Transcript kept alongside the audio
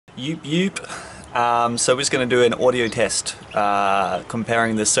So we're just going to do an audio test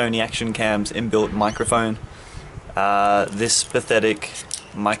comparing the Sony Action Cam's inbuilt microphone, this pathetic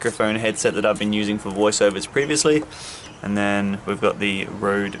microphone headset that I've been using for voiceovers previously, and then we've got the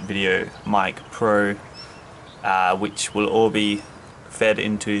Rode VideoMic Pro, which will all be fed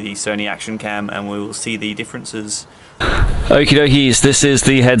into the Sony Action Cam, and we will see the differences. Okie dokies, this is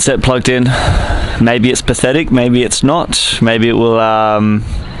the headset plugged in. Maybe it's pathetic, maybe it's not. Maybe it will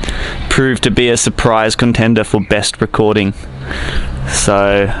prove to be a surprise contender for best recording.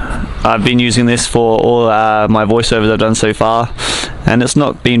 So I've been using this for all my voiceovers I've done so far, and it's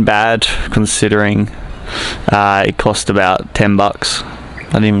not been bad considering it cost about 10 bucks. I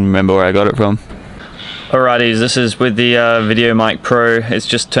don't even remember where I got it from. Alrighties, this is with the VideoMic Pro. It's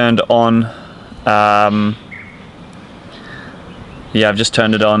just turned on. Yeah, I've just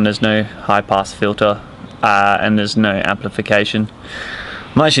turned it on. There's no high pass filter and there's no amplification.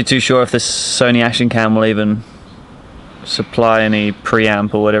 I'm not actually too sure if this Sony Action Cam will even supply any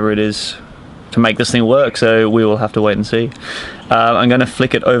preamp or whatever it is to make this thing work, so we will have to wait and see. I'm going to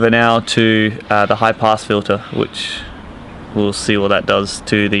flick it over now to the high pass filter, which we'll see what that does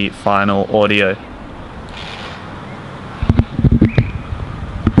to the final audio.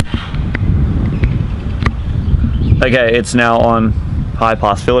 Okay, it's now on high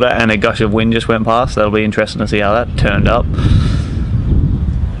pass filter and a gush of wind just went past. That'll be interesting to see how that turned up.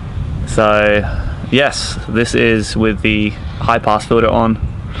 So yes, this is with the high pass filter on.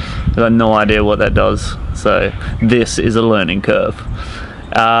 I've got no idea what that does, so this is a learning curve.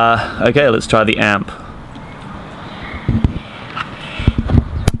 Okay, let's try the amp.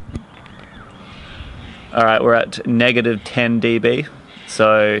 Alright, we're at negative 10 dB,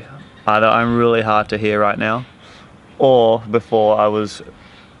 so either I'm really hard to hear right now, or before I was,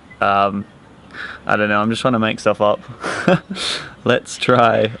 I don't know, I'm just trying to make stuff up. Let's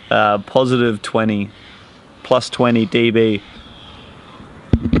try positive 20, plus 20 dB.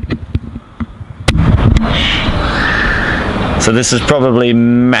 So this is probably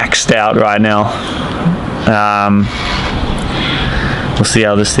maxed out right now. We'll see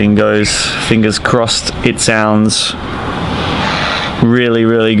how this thing goes. Fingers crossed it sounds really,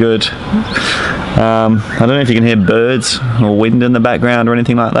 really good. I don't know if you can hear birds or wind in the background or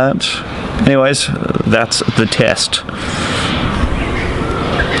anything like that. Anyways, that's the test.